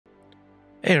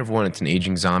Hey everyone, it's an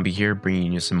aging zombie here,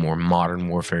 bringing you some more Modern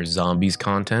Warfare Zombies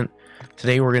content.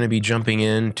 Today we're going to be jumping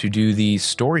in to do the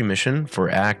story mission for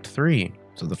Act 3.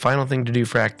 So the final thing to do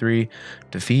for Act 3,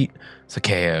 defeat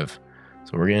Zakhaev.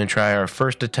 So we're going to try our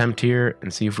first attempt here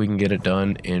and see if we can get it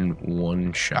done in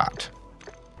one shot.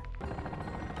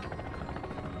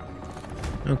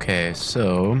 Okay,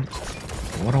 so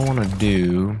what I want to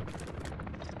do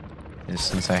is,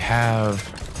 since I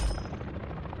have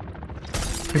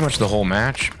pretty much the whole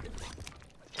match,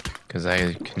 because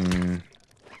I can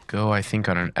go, I think,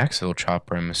 on an exfil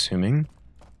chopper, I'm assuming.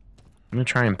 I'm going to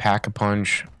try and pack a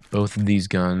punch both of these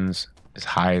guns as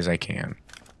high as I can.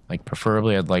 Like,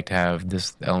 preferably, I'd like to have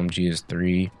this LMG as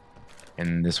 3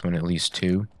 and this one at least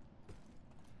 2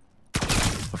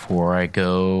 before I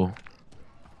go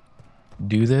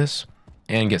do this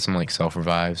and get some, like,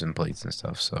 self-revives and plates and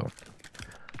stuff. So,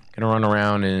 gonna run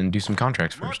around and do some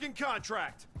contracts first. Marking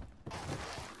contract.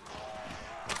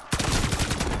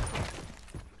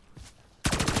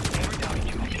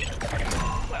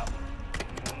 Well,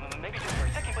 maybe just for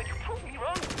a second, but you proved me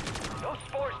wrong. Those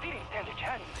spores didn't stand a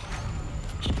chance.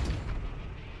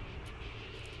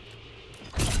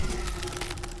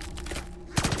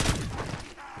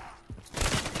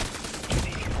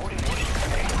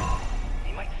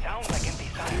 They might sound like empty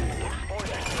signs, but those spores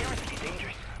are seriously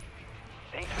dangerous.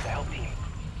 Thanks for the help, team.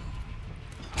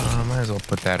 Might as well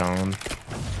put that on.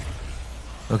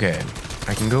 Okay,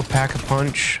 I can go pack a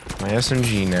punch my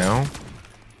SMG now.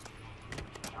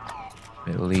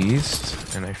 At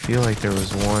least. And I feel like there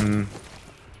was one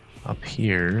up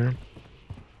here.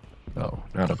 Oh,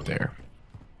 not up there.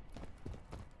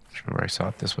 I remember I saw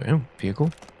it this way. Oh,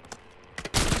 vehicle.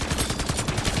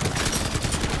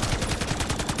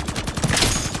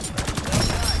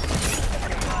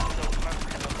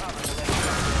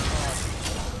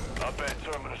 I bet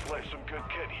Terminus left some good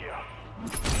kit here.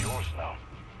 Yours now.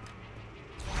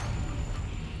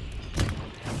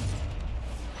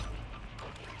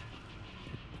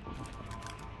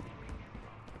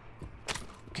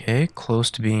 Okay,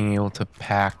 close to being able to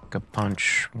pack a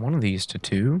punch one of these to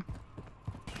 2.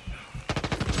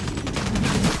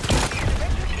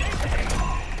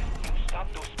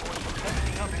 Stop those spores from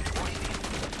setting up into poison.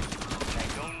 I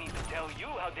don't need to tell you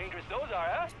how dangerous those are,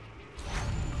 huh?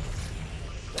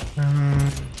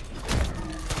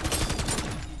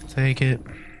 Take it.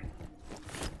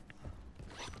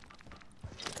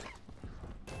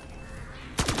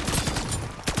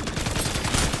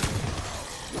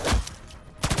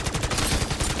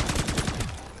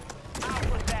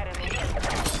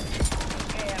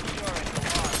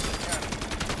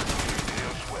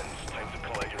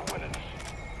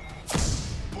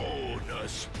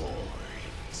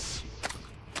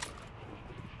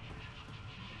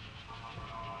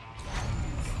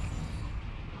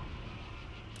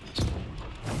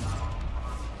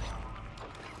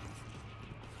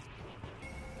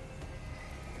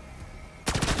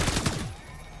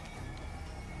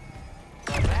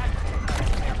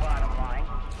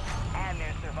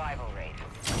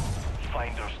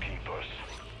 Finders keepers.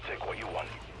 Take what you want.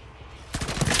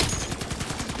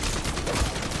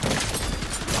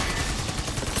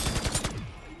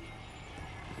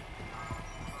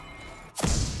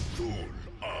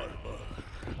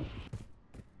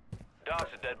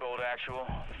 Dog's a deadbolt actual.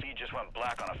 The feed just went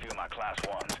black on a few of my class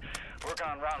 1s. Working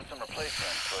on routing some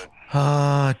replacements,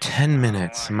 but... 10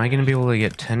 minutes. Am I going to be able to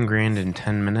get 10 grand in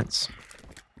 10 minutes?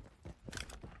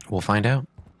 We'll find out.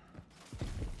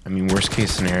 I mean, worst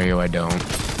case scenario, I don't.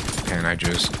 And I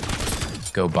just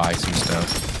go buy some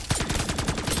stuff.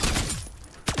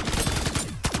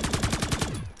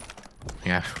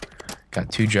 Yeah,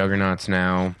 got 2 juggernauts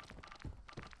now.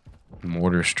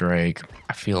 Mortar strike.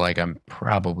 I feel like I'm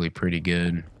probably pretty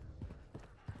good.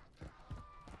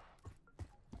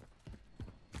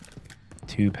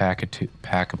 2 pack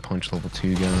a punch level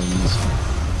 2 guns.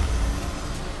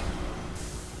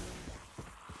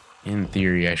 In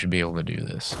theory, I should be able to do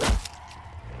this.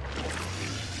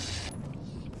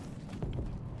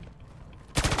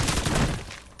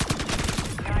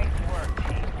 Nice work,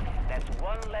 team. That's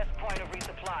one less point of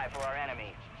resupply for our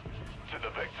enemies. To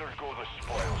the victor go the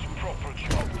spoils. Proper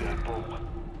job, deadbolt.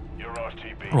 Your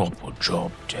RTB. Proper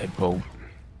job, deadbolt.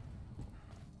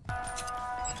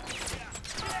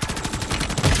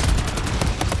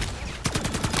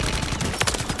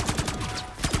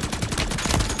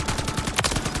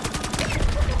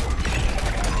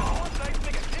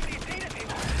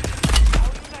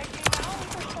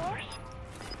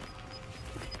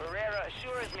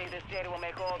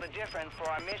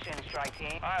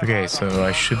 Okay, so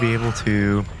I should be able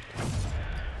to,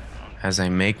 as I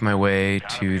make my way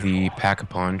to the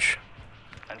pack-a-punch,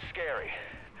 And scary.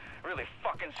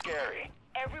 and scary.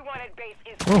 Everyone at base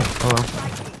is... Oh, hello.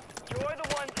 You're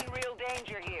the ones in real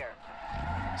danger here.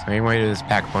 So anyway, to this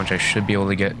pack punch, I should be able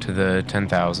to get to the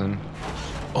 10,000.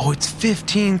 Oh, it's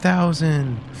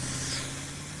 15,000.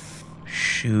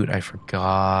 Shoot, I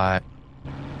forgot.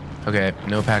 Okay,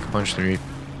 no pack punch 3.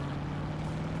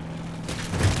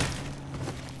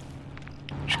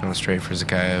 Just going straight for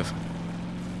Zakayev.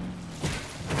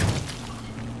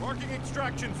 Marking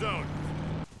extraction zone.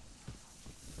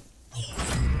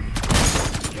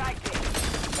 Strike team.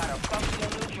 Got a functional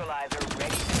neutralizer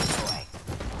ready to deploy.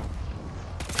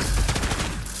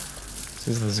 This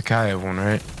is the Zakayev one,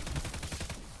 right?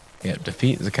 Yep,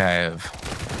 defeat Zakayev.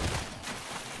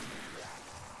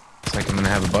 It's like I'm gonna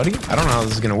have a buddy? I don't know how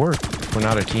this is gonna work. We're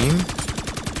not a team.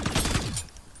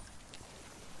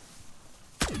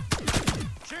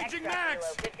 Changing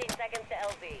max. 15 seconds to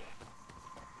LZ.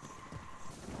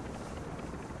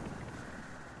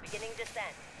 Beginning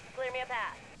descent. Clear me a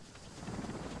path.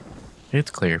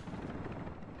 It's clear.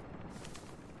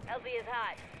 LZ is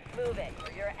hot. Move it,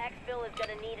 or your exfil is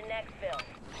gonna need an exfil.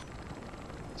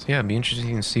 So yeah, it'd be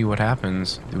interesting to see what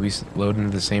happens. Do we load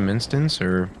into the same instance,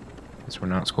 or since we're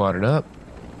not squatted up,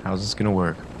 how's this gonna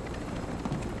work?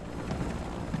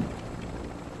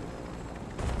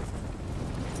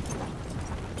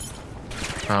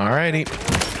 Alrighty.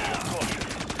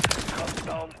 Cut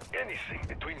down anything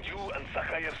between you and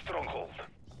Zakayev's stronghold.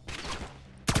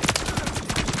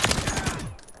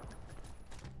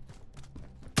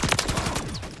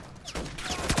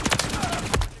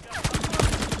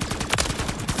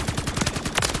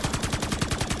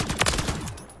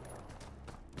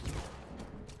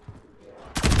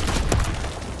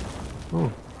 Ooh.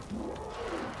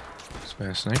 Is that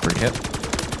a sniper? Yep.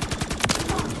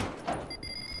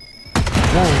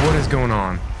 Whoa, what is going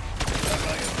on?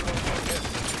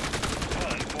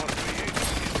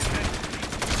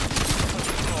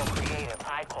 Creative,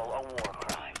 I call a war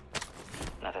crime.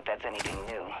 Not that that's anything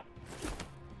new.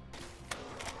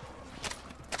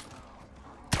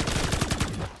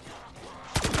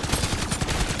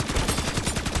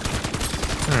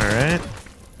 Alright.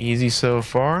 Easy so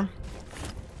far.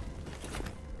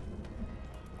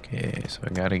 Okay, so I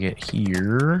gotta get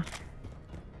here.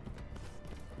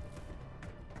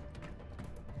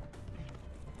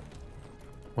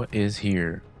 What is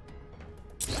here?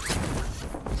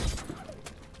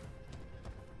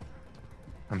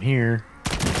 I'm here.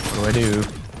 What do?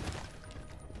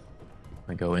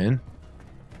 I go in.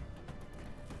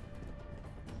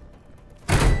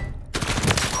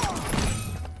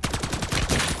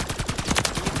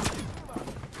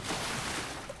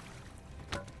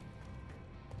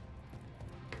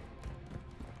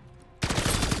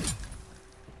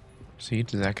 See,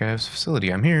 to that guy's facility.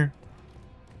 I'm here.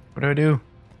 What do I do?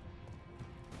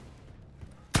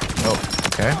 Oh,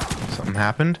 okay. Something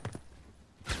happened.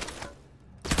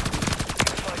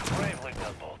 Fight bravely,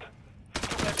 Gunbolt.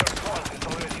 Too bad your cause is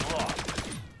already lost.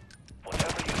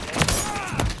 Whatever you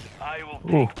take, I will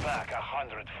take back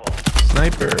 100-fold.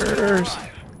 Snipers!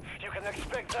 You can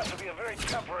expect that to be a very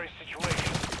temporary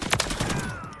situation.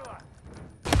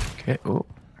 Okay, oh.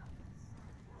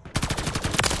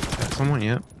 Got someone,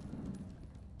 yep.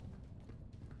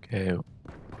 Okay,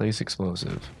 place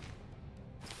explosive.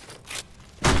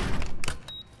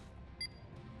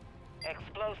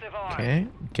 Explosive arm. Okay,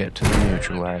 get to the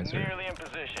neutralizer. Nearly in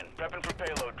position. Prepping for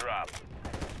payload drop.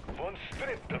 Once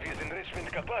stripped of his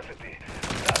enrichment capacity,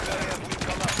 Zakhayev will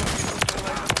come after the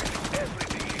neutralizer with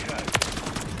everything he has.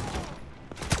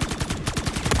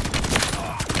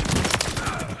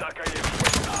 Zakhayev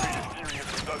mysterious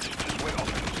reduction just went off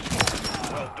in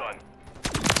smoke. Well done.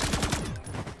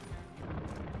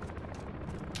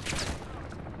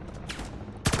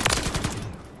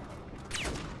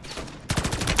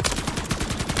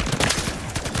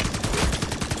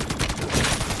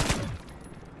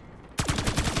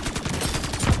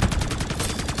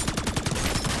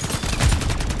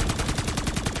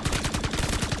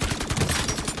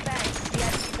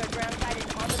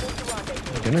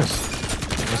 Goodness,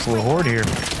 there's a little horde here.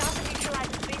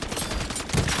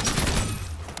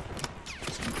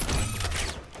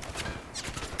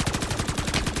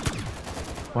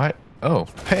 What? Oh,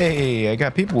 hey, I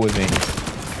got people with me.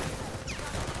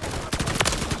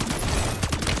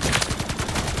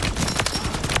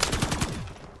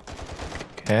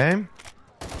 Okay.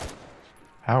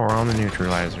 Power on the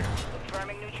neutralizer.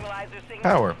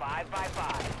 Power. 5 by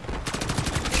 5.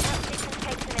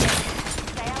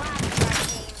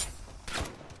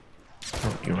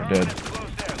 Oh, you are dead.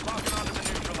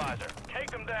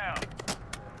 Take them down.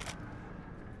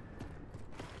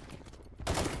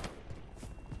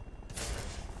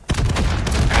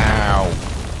 Ow.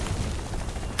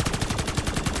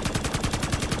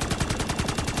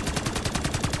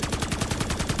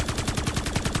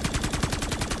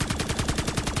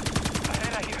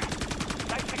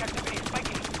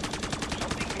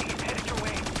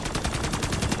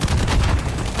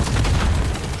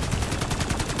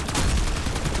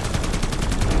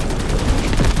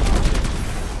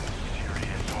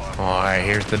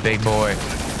 here's the big boy.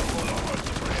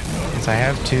 Since I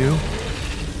have two,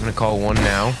 I'm gonna call one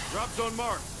now. Drop zone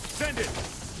marked. Send it.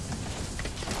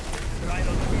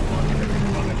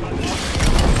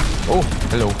 Oh,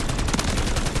 hello.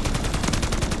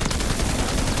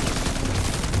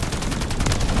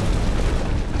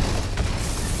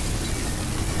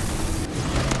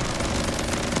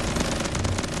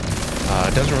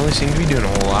 It doesn't really seem to be doing a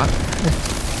whole lot.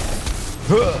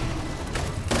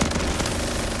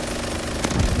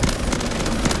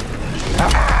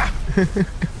 Ah!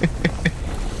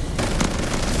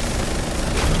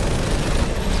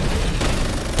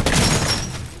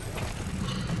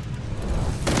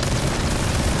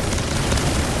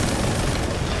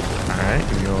 Alright,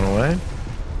 you're going away.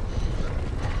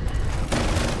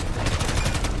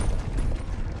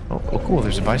 Oh, cool,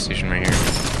 there's a buy station right here.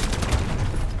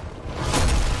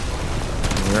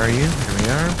 Where are you? Here we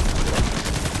are.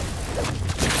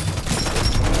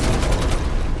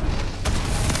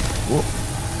 Whoa.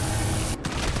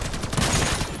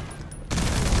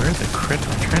 Where's the crit?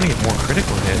 I'm trying to get more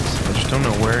critical hits. I just don't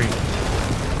know where.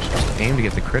 Just aim to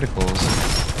get the criticals.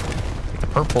 The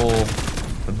purple,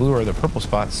 the blue or the purple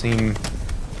spots seem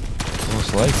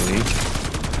most likely.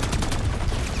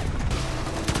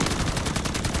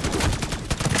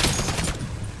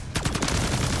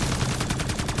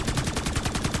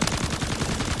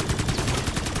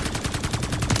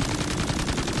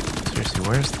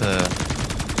 Where's the...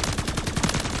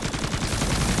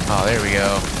 Oh, there we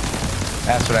go.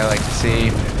 That's what I like to see.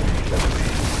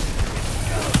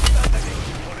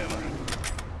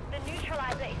 The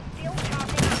neutralizer is still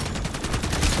charging up.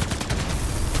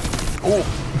 Oh!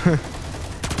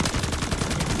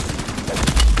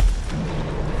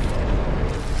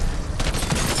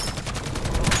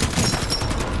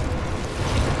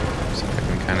 So I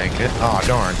can kind of get... Oh,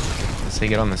 darn. Let's say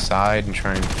get on the side and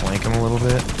try and flank him a little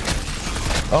bit.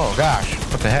 Oh gosh,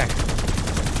 what the heck?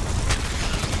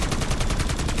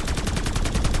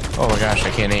 Oh my gosh, I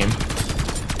can't aim.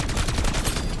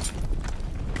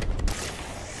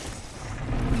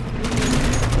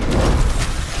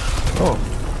 Oh.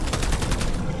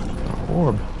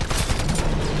 Orb.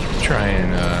 Try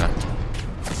and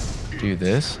do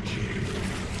this.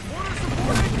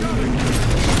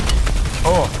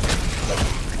 Oh.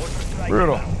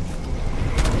 Brutal.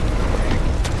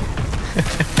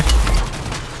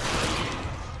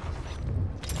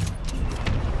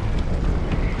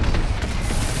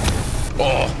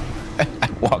 Oh,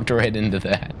 I walked right into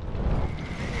that.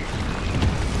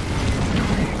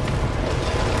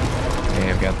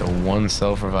 Okay, I've got the one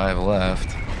self-revive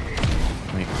left.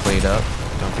 Let me plate up.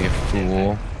 Don't be a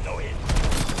fool.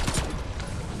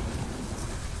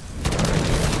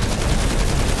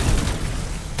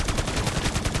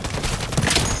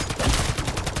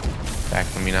 Back,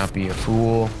 let me not be a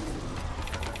fool.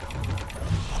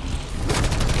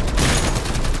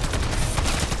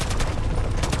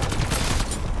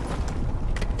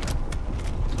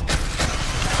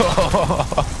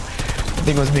 I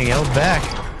think it was being held back.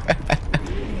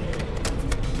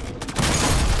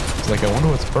 It's like, I wonder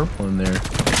what's purple in there.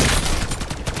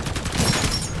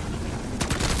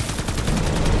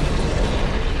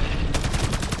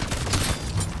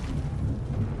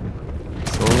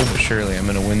 Slowly but surely, I'm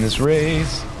gonna win this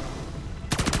race.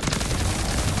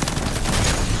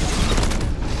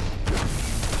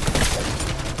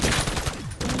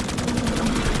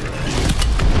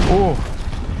 Oh.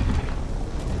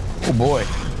 Oh boy.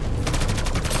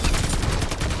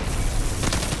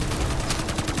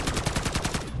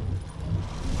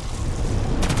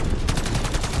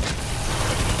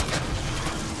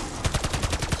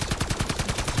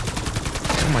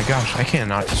 Oh my gosh, I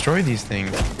cannot destroy these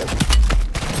things.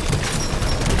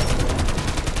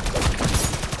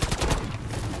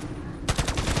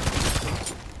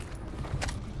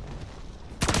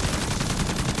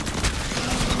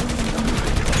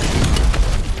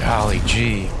 Golly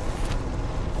gee.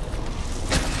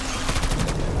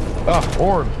 Oh,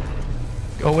 orb.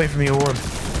 Go away from me, orb.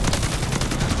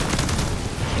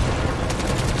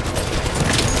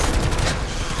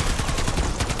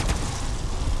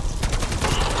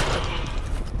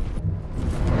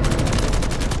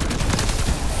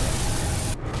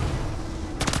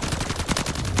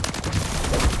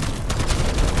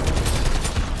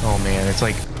 Oh man, it's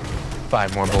like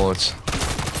 5 more bullets.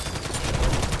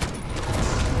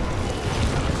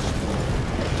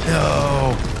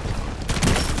 No.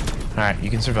 Alright, you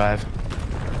can survive.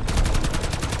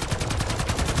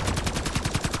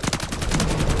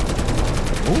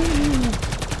 Ooh.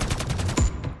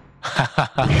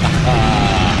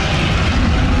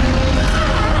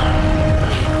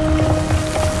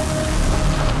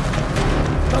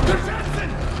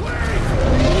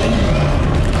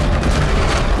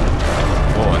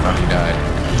 Oh, he died.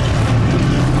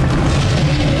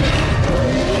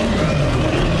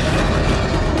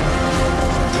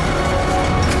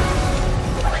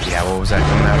 Yeah, what was that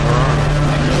coming out of her arm?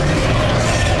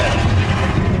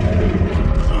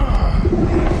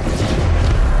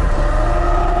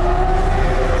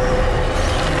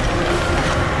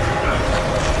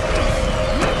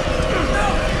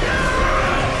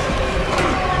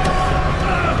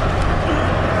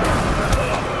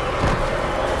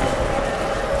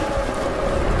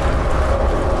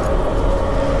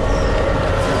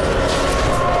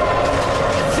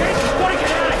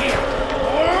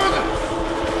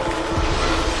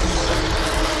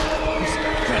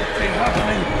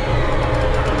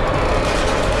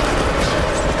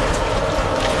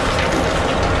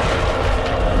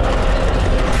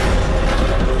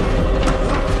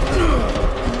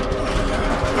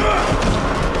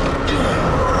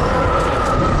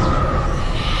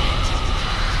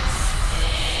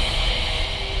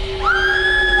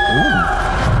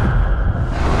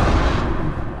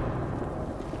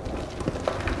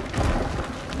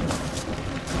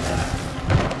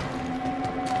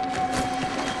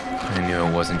 I knew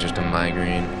it wasn't just a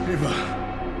migraine. Eva.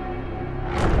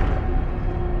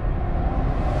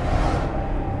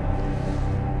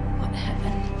 What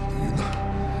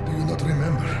happened? Do you not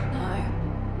remember? No.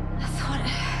 I thought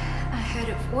I heard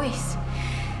a voice.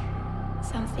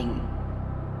 Something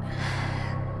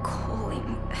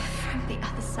calling from the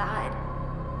other side.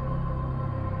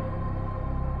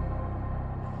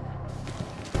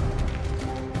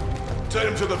 Take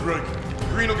him to the brig.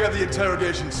 Green will get the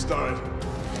interrogation started.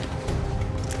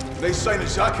 They sign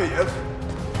his Zakayev.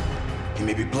 He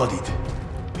may be bloodied,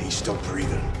 but he's still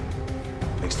breathing.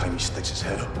 Next time he sticks his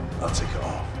head up, I'll take it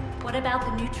off. What about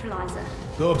the neutralizer?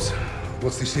 Dobbs,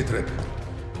 what's the C-trip?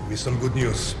 Give me some good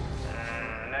news.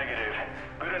 Negative.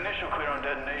 Good initial clear on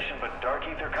detonation, but dark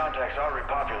ether contacts are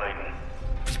repopulating.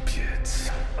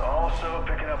 Shit. Also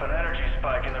picking up an energy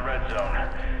spike in the red zone.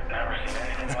 Never seen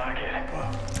anything like it.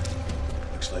 Well,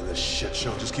 looks like this shit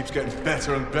show just keeps getting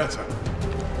better and better.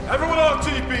 Everyone on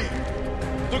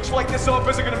TB! Looks like this op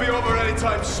isn't gonna be over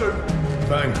anytime soon.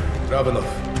 Fine. Ravenov.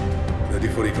 Ready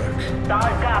for evac.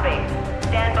 Solid copy.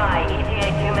 Stand by.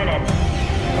 ETA 2 minutes.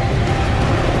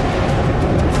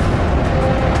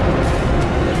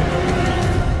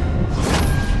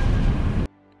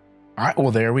 All right,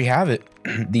 well, there we have it.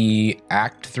 The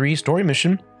Act 3 story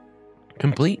mission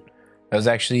complete. That was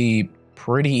actually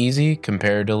pretty easy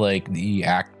compared to like the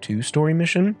Act 2 story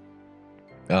mission.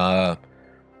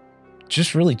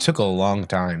 Just really took a long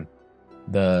time.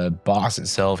 The boss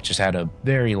itself just had a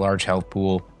very large health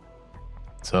pool.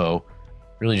 So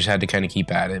really just had to kind of keep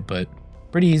at it, but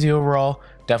pretty easy overall.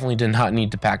 Definitely did not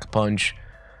need to pack a punch.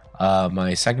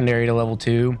 My secondary to level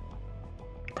 2,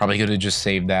 probably could have just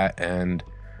saved that and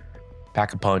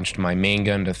pack a punched my main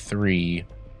gun to 3.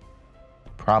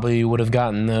 Probably would have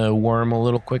gotten the worm a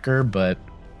little quicker, but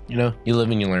you know, you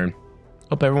live and you learn.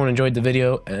 Hope everyone enjoyed the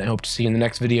video, and I hope to see you in the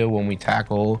next video when we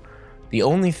tackle the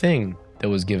only thing that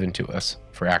was given to us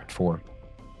for Act 4.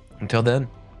 Until then,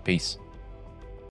 peace.